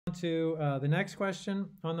to the next question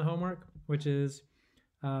on the homework, which is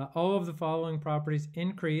all of the following properties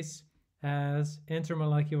increase as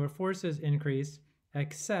intermolecular forces increase,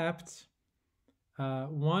 except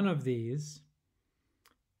one of these.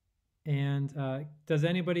 And does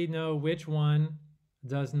anybody know which one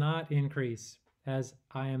does not increase as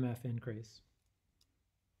IMF increase?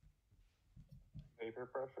 Vapor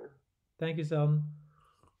pressure. Thank you, Selden.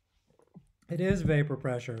 It is vapor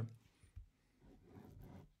pressure.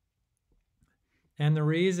 And the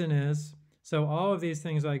reason is, so all of these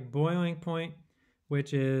things like boiling point,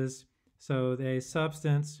 which is, so a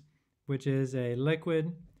substance, which is a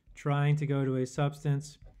liquid, trying to go to a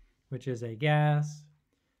substance, which is a gas.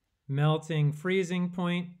 Melting freezing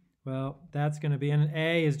point, well, that's going to be, and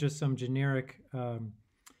A is just some generic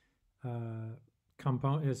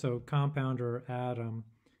component, so compound or atom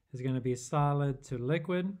is going to be solid to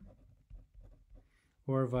liquid,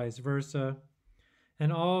 or vice versa.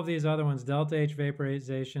 And all of these other ones, delta H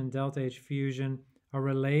vaporization, delta H fusion, are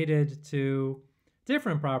related to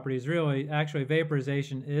different properties, really. Actually,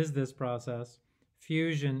 vaporization is this process.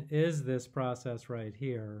 Fusion is this process right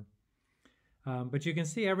here. But you can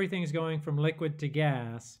see everything's going from liquid to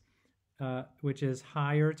gas, which is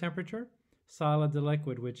higher temperature, solid to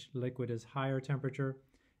liquid, which liquid is higher temperature,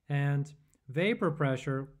 and vapor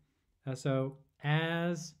pressure. So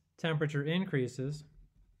as temperature increases,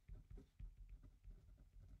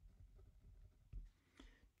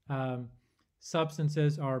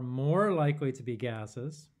 substances are more likely to be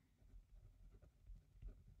gases.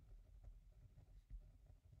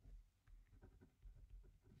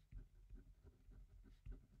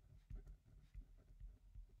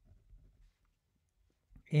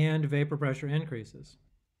 And vapor pressure increases.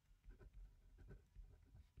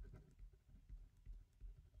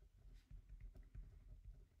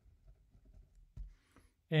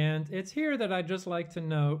 And it's here that I'd just like to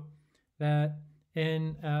note that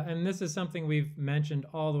and this is something we've mentioned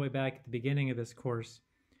all the way back at the beginning of this course,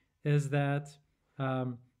 is that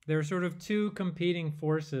there are sort of two competing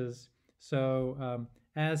forces. So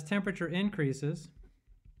as temperature increases,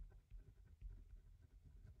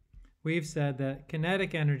 we've said that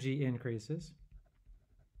kinetic energy increases.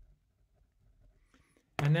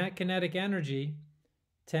 And that kinetic energy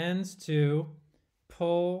tends to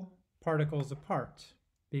pull particles apart.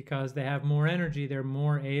 Because they have more energy, they're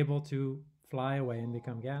more able to fly away and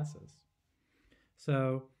become gases.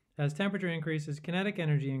 So as temperature increases, kinetic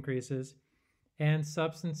energy increases, and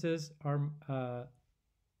substances are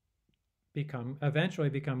eventually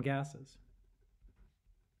become gases.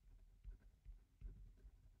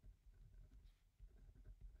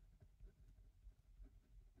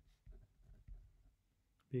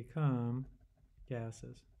 Become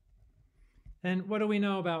gases. And what do we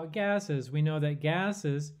know about gases? We know that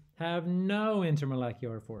gases have no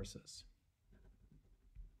intermolecular forces,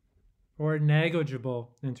 or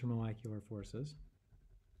negligible intermolecular forces.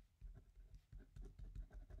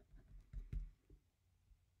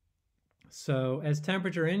 So as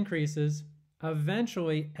temperature increases,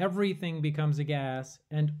 eventually everything becomes a gas,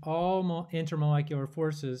 and all intermolecular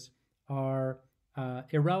forces are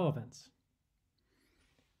irrelevant.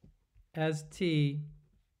 As T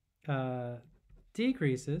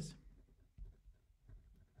decreases,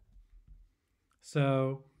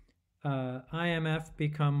 so IMF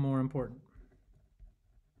become more important.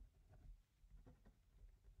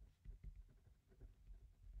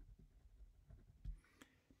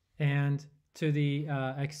 And to the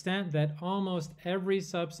extent that almost every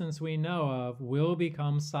substance we know of will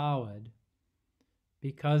become solid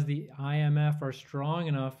because the IMF are strong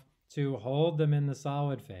enough to hold them in the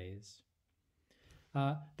solid phase.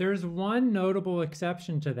 There's one notable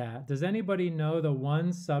exception to that. Does anybody know the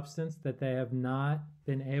one substance that they have not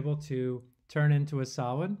been able to turn into a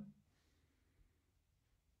solid?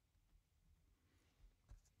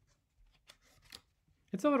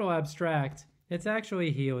 It's a little abstract. It's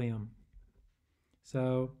actually helium.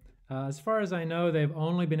 So as far as I know, they've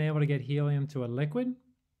only been able to get helium to a liquid.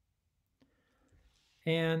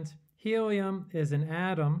 And helium is an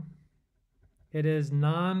atom. It is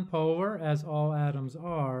nonpolar, as all atoms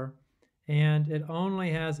are, and it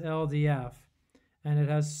only has LDF, and it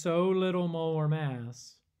has so little molar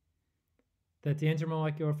mass that the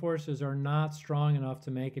intermolecular forces are not strong enough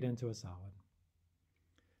to make it into a solid.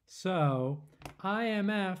 So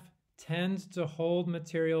IMF tends to hold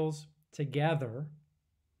materials together.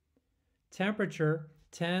 Temperature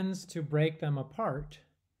tends to break them apart.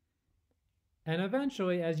 And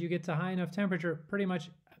eventually, as you get to high enough temperature, pretty much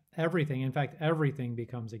everything, in fact, everything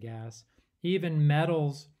becomes a gas. Even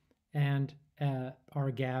metals and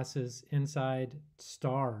are gases inside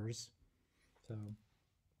stars. So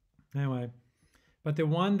Anyway, but the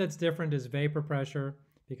one that's different is vapor pressure,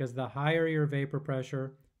 because the higher your vapor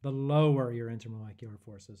pressure, the lower your intermolecular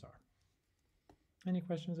forces are. Any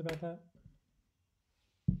questions about that?